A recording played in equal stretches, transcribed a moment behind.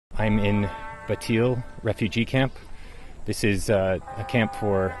I'm in Batil refugee camp. This is a camp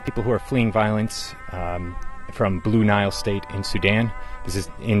for people who are fleeing violence from Blue Nile State in Sudan. This is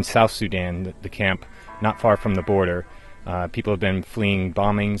in South Sudan, the camp, not far from the border. People have been fleeing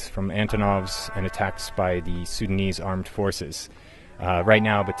bombings from Antonovs and attacks by the Sudanese armed forces. Right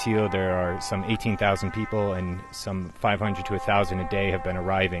now, Batil, there are some 18,000 people, and some 500 to 1,000 a day have been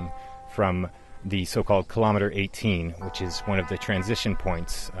arriving from the so-called Kilometer 18, which is one of the transition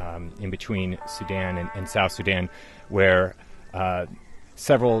points in between Sudan and South Sudan, where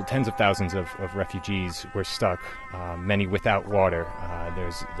several tens of thousands of refugees were stuck, many without water.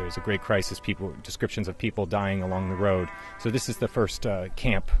 There's a great crisis, descriptions of people dying along the road. So this is the first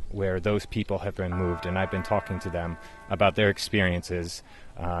camp where those people have been moved, and I've been talking to them about their experiences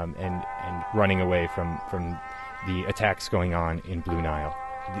and running away from the attacks going on in Blue Nile.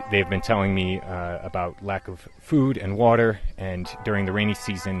 They've been telling me about lack of food and water, and during the rainy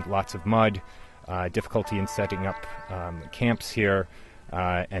season, lots of mud, difficulty in setting up camps here,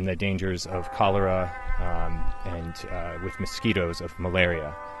 and the dangers of cholera and with mosquitoes of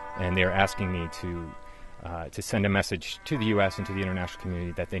malaria. And they're asking me to send a message to the U.S. and to the international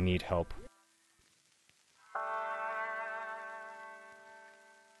community that they need help